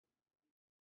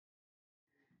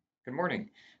Good morning.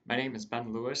 My name is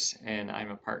Ben Lewis, and I'm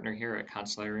a partner here at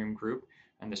Consularium Group.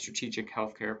 I'm the strategic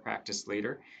healthcare practice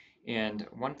leader. And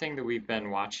one thing that we've been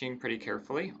watching pretty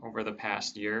carefully over the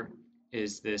past year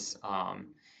is this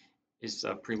is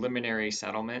a preliminary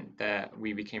settlement that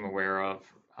we became aware of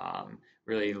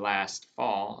really last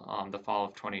fall, the fall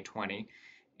of 2020.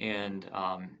 And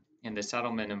and the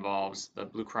settlement involves the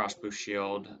Blue Cross Blue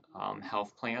Shield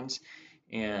health plans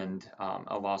and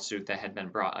a lawsuit that had been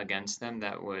brought against them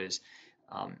that was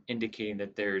indicating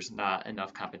that there's not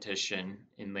enough competition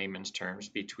in layman's terms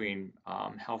between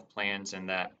health plans and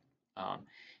that um,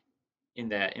 in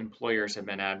that employers have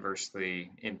been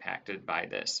adversely impacted by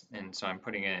this. And so I'm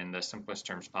putting it in the simplest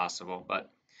terms possible. But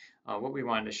what we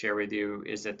wanted to share with you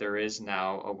is that there is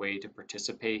now a way to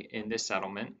participate in this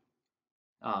settlement,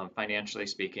 financially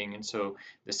speaking. And so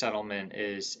the settlement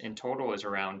is in total is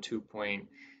around 2.6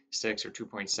 or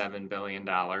 2.7 billion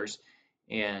dollars.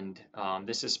 And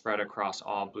this is spread across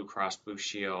all Blue Cross Blue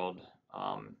Shield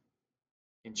um,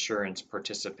 insurance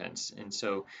participants. And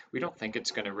so we don't think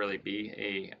it's going to really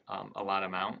be a lot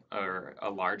amount or a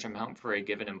large amount for a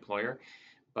given employer,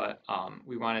 but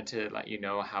we wanted to let you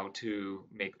know how to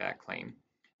make that claim.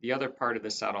 The other part of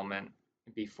the settlement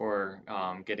before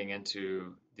getting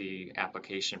into the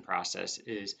application process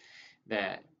is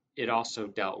that it also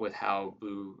dealt with how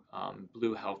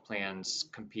blue health plans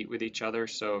compete with each other.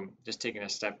 So just taking a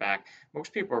step back,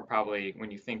 most people are probably,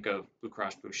 when you think of Blue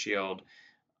Cross Blue Shield,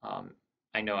 um,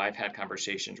 I know I've had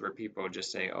conversations where people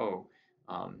just say, oh,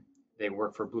 they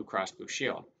work for Blue Cross Blue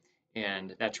Shield.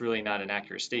 And that's really not an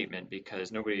accurate statement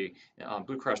because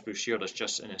Blue Cross Blue Shield is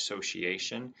just an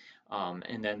association.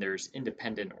 And then there's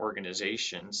independent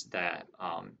organizations that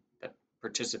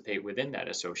participate within that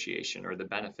association or the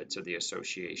benefits of the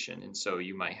association. And so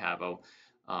you might have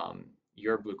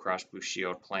your Blue Cross Blue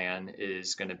Shield plan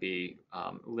is going to be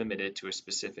limited to a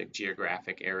specific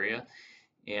geographic area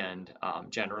and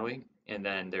generally, and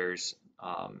then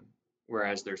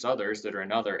whereas there's others that are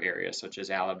in other areas such as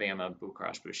Alabama Blue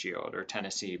Cross Blue Shield or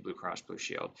Tennessee Blue Cross Blue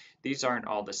Shield. These aren't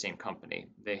all the same company.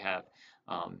 They have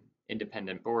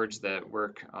independent boards that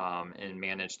work and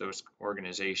manage those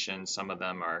organizations. Some of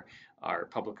them are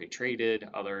publicly traded,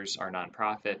 others are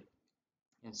nonprofit,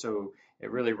 and so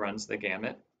it really runs the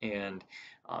gamut. And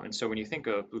so when you think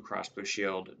of Blue Cross Blue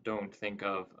Shield, don't think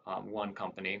of one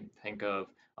company. Think of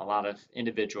a lot of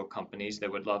individual companies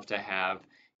that would love to have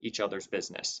each other's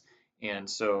business. And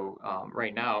so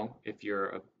right now, if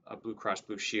you're a Blue Cross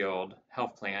Blue Shield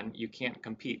health plan, you can't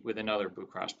compete with another Blue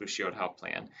Cross Blue Shield health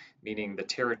plan, meaning the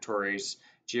territories,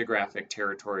 geographic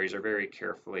territories are very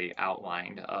carefully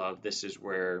outlined of this is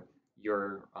where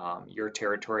your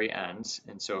territory ends.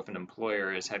 And so if an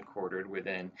employer is headquartered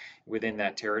within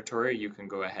that territory, you can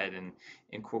go ahead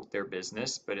and quote their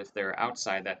business. But if they're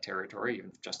outside that territory,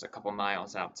 even just a couple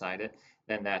miles outside it,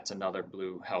 then that's another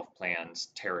Blue Health Plan's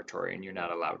territory, and you're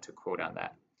not allowed to quote on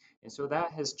that. And so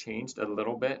that has changed a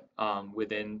little bit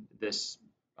within this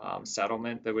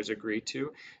settlement that was agreed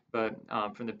to. But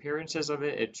from the appearances of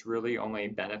it, it's really only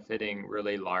benefiting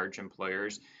really large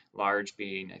employers, large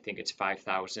being, I think it's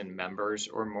 5,000 members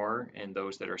or more, and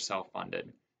those that are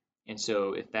self-funded. And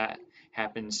so if that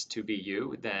happens to be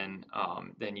you, then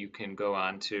you can go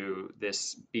on to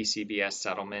this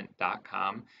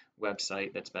bcbssettlement.com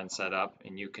website that's been set up,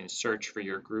 and you can search for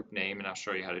your group name, and I'll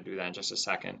show you how to do that in just a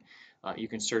second. You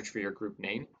can search for your group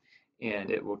name,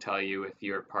 and it will tell you if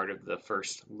you're part of the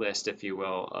first list, if you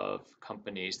will, of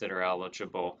companies that are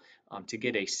eligible to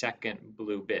get a second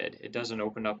blue bid. It doesn't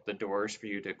open up the doors for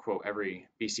you to quote every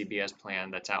BCBS plan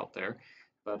that's out there,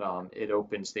 but it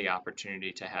opens the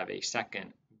opportunity to have a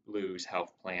second Blues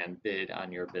health plan bid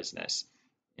on your business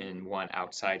in one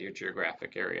outside your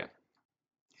geographic area.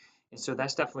 And so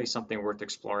that's definitely something worth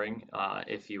exploring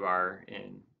if you are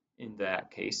in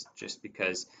that case, just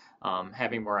because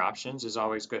having more options is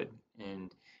always good,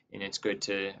 and it's good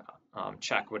to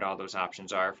check what all those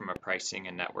options are from a pricing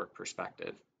and network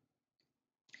perspective.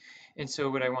 And so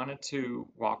what I wanted to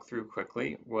walk through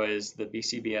quickly was the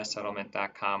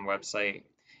bcbssettlement.com website.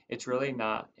 It's really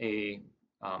not a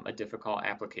difficult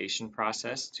application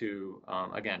process to,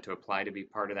 again, to apply to be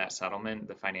part of that settlement,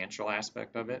 the financial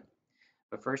aspect of it.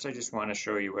 But first, I just want to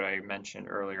show you what I mentioned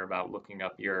earlier about looking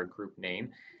up your group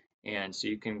name. And so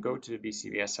you can go to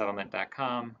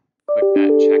bcbssettlement.com, click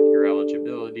that check your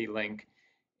eligibility link,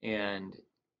 and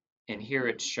here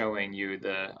it's showing you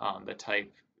the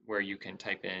type where you can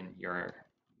type in your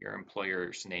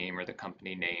employer's name or the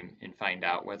company name and find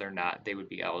out whether or not they would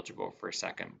be eligible for a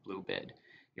second blue bid.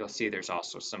 You'll see there's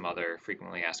also some other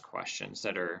frequently asked questions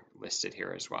that are listed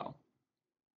here as well.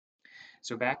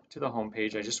 So back to the home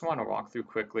page, I just want to walk through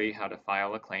quickly how to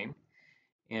file a claim.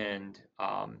 And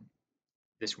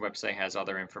this website has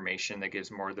other information that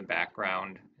gives more of the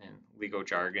background and legal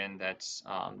jargon that's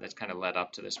kind of led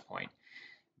up to this point.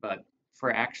 But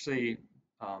for actually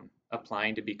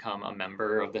applying to become a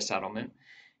member of the settlement,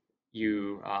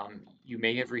 you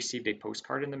may have received a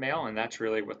postcard in the mail, and that's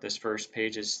really what this first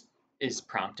page is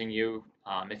prompting you.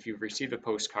 If you've received a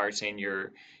postcard saying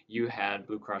you had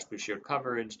Blue Cross Blue Shield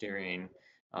coverage during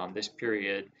this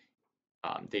period,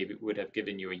 they would have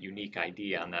given you a unique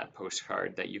ID on that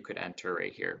postcard that you could enter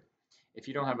right here. If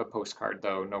you don't have a postcard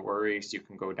though, no worries. You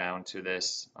can go down to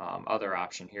this other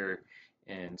option here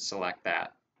and select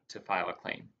that to file a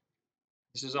claim.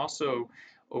 This is also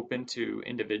open to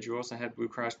individuals that have Blue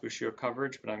Cross Blue Shield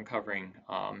coverage, but I'm covering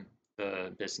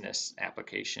the business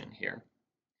application here.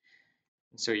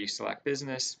 And so you select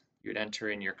business, you would enter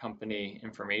in your company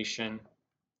information.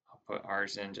 I'll put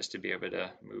ours in just to be able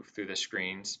to move through the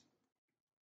screens.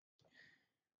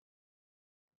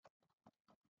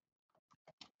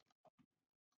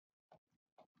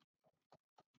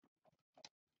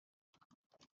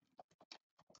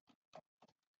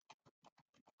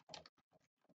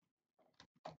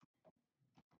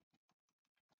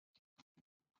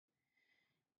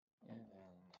 And then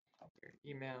your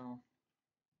email.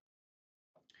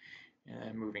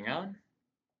 And moving on.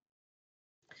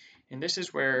 And this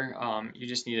is where you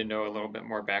just need to know a little bit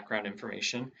more background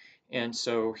information. And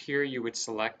so here you would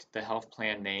select the health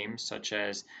plan name, such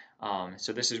as,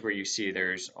 so this is where you see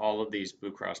there's all of these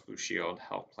Blue Cross Blue Shield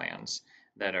health plans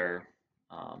that are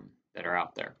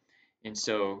out there. And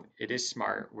so it is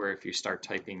smart where if you start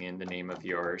typing in the name of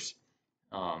yours,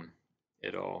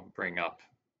 it'll bring up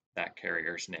that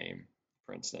carrier's name,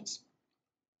 for instance.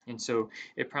 And so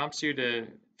it prompts you to,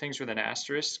 things with an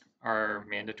asterisk are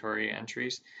mandatory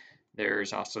entries.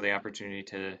 There's also the opportunity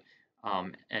to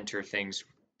enter things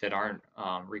that aren't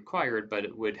required, but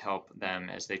it would help them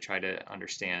as they try to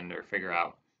understand or figure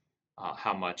out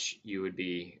how much you would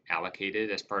be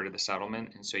allocated as part of the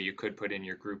settlement. And so you could put in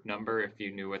your group number if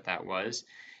you knew what that was.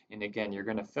 And again, you're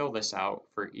going to fill this out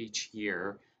for each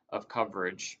year of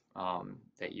coverage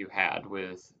that you had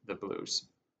with the Blues.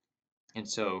 And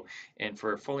so, and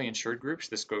for fully insured groups,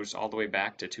 this goes all the way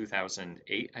back to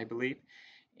 2008, I believe.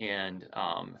 And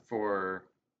for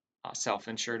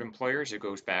self-insured employers, it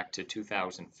goes back to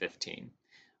 2015,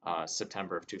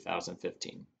 September of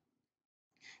 2015.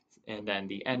 And then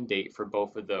the end date for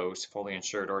both of those, fully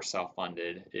insured or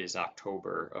self-funded, is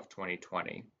October of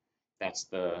 2020. That's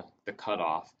the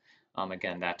cutoff.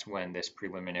 Again, that's when this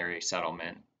preliminary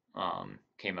settlement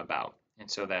came about. And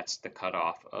so that's the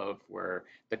cutoff of where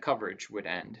the coverage would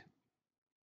end.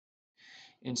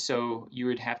 And so you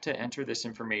would have to enter this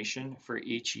information for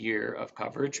each year of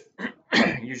coverage.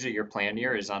 Usually your plan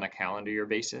year is on a calendar year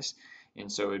basis.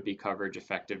 And so it would be coverage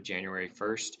effective January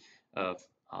 1st of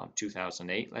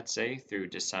 2008, let's say, through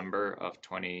December of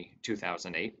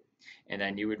 2008. And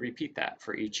then you would repeat that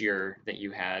for each year that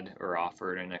you had or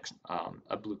offered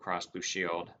a Blue Cross Blue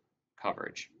Shield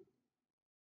coverage.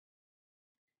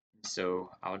 So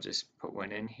I'll just put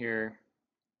one in here,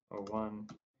 01,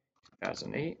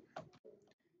 2008,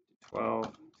 12,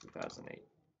 2008.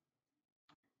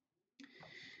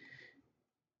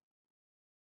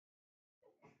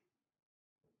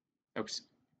 Oops,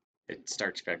 it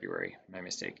starts February, my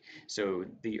mistake. So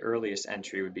the earliest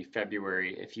entry would be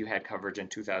February. If you had coverage in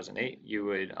 2008, you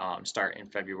would start in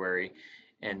February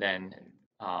and then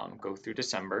go through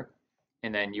December.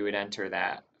 And then you would enter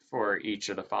that for each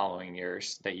of the following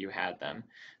years that you had them.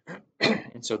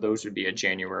 And so those would be a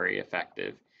January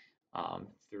effective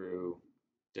through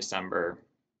December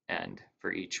end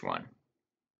for each one.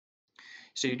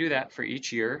 So you do that for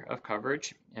each year of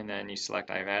coverage, and then you select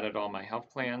I've added all my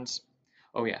health plans.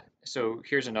 Oh yeah, so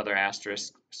here's another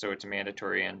asterisk. So it's a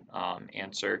mandatory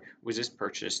answer. Was this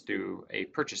purchased through a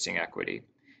purchasing equity?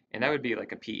 And that would be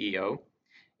like a PEO.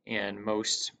 And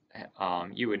most,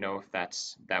 you would know if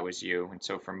that was you. And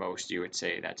so for most, you would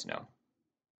say that's no.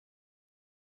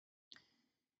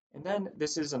 And then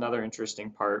this is another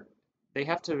interesting part. They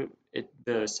have to,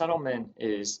 the settlement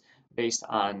is based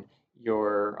on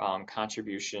your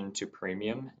contribution to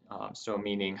premium. So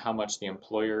meaning how much the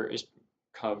employer is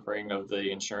covering of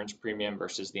the insurance premium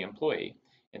versus the employee.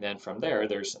 And then from there,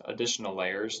 there's additional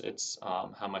layers. It's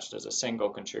how much does a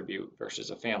single contribute versus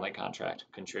a family contract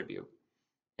contribute.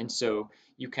 And so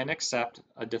you can accept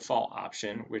a default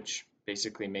option, which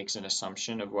basically makes an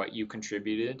assumption of what you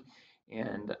contributed.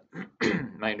 And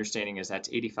my understanding is that's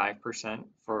 85%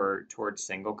 towards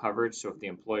single coverage. So if the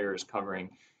employer is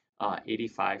covering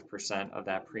 85% of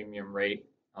that premium rate,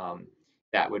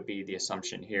 that would be the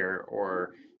assumption here,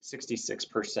 or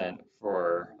 66%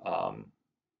 for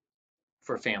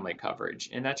family coverage,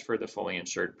 and that's for the fully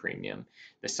insured premium.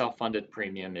 The self-funded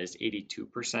premium is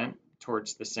 82%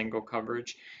 towards the single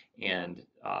coverage and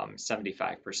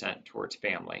 75% towards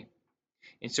family.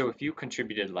 And so if you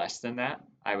contributed less than that,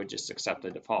 I would just accept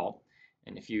the default.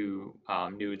 And if you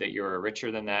knew that you were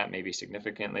richer than that, maybe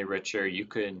significantly richer, you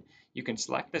can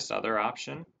select this other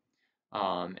option.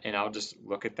 And I'll just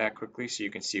look at that quickly so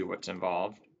you can see what's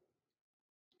involved.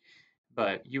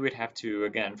 But you would have to,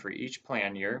 again, for each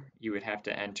plan year, you would have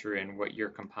to enter in what your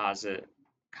composite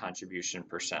contribution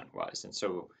percent was. And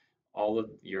so all of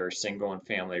your single and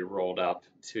family rolled up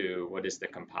to what is the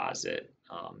composite,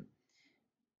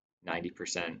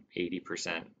 90%,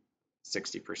 80%,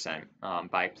 60%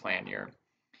 by plan year.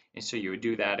 And so you would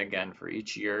do that again for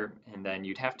each year, and then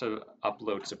you'd have to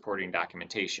upload supporting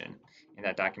documentation. And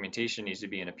that documentation needs to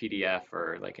be in a PDF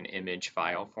or like an image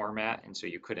file format. And so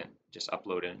you couldn't just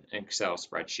upload an Excel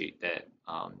spreadsheet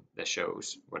that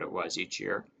shows what it was each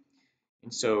year.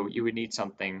 And so you would need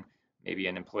something, maybe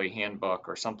an employee handbook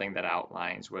or something that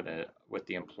outlines what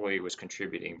the employee was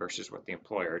contributing versus what the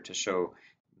employer, to show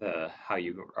how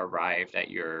you arrived at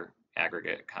your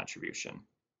aggregate contribution.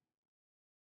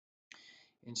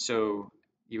 And so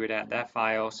you would add that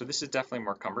file. So this is definitely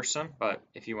more cumbersome, but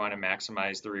if you want to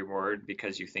maximize the reward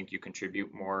because you think you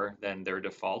contribute more than their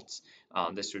defaults,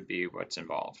 this would be what's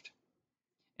involved.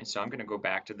 And so I'm going to go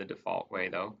back to the default way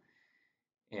though.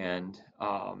 And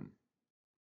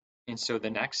so the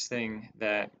next thing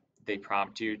that they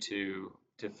prompt you to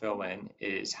fill in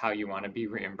is how you want to be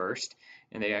reimbursed.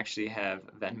 And they actually have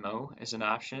Venmo as an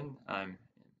option. I'm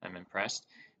impressed.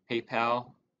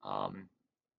 PayPal,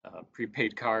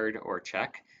 prepaid card, or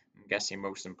check. I'm guessing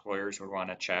most employers would want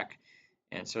a check.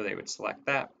 And so they would select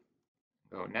that,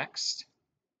 go next.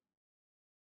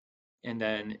 And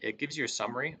then it gives you a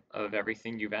summary of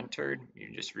everything you've entered.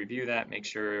 You just review that, make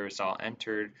sure it's all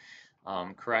entered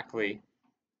correctly,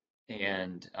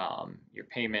 and your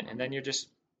payment. And then you're just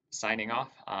signing off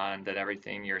on that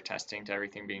everything, you're attesting to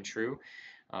everything being true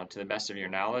to the best of your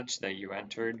knowledge that you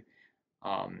entered.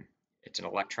 It's an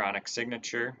electronic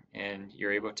signature, and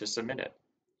you're able to submit it.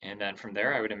 And then from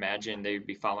there, I would imagine they'd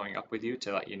be following up with you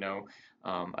to let you know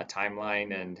a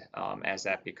timeline and as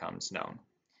that becomes known.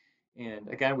 And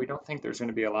again, we don't think there's going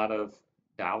to be a lot of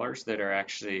dollars that are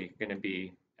actually going to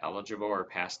be eligible or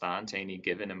passed on to any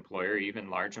given employer, even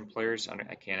large employers.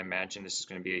 I can't imagine this is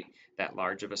going to be that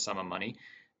large of a sum of money.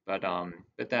 But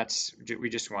we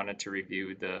just wanted to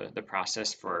review the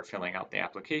process for filling out the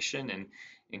application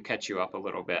and catch you up a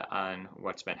little bit on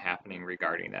what's been happening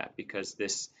regarding that, because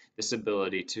this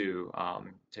ability to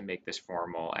make this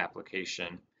formal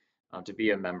application to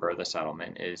be a member of the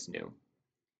settlement is new.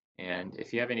 And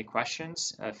if you have any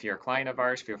questions, if you're a client of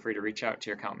ours, feel free to reach out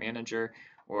to your account manager,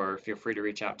 or feel free to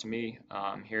reach out to me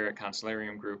here at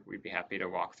Consularium Group. We'd be happy to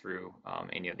walk through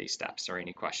any of these steps or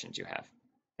any questions you have.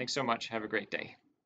 Thanks so much. Have a great day.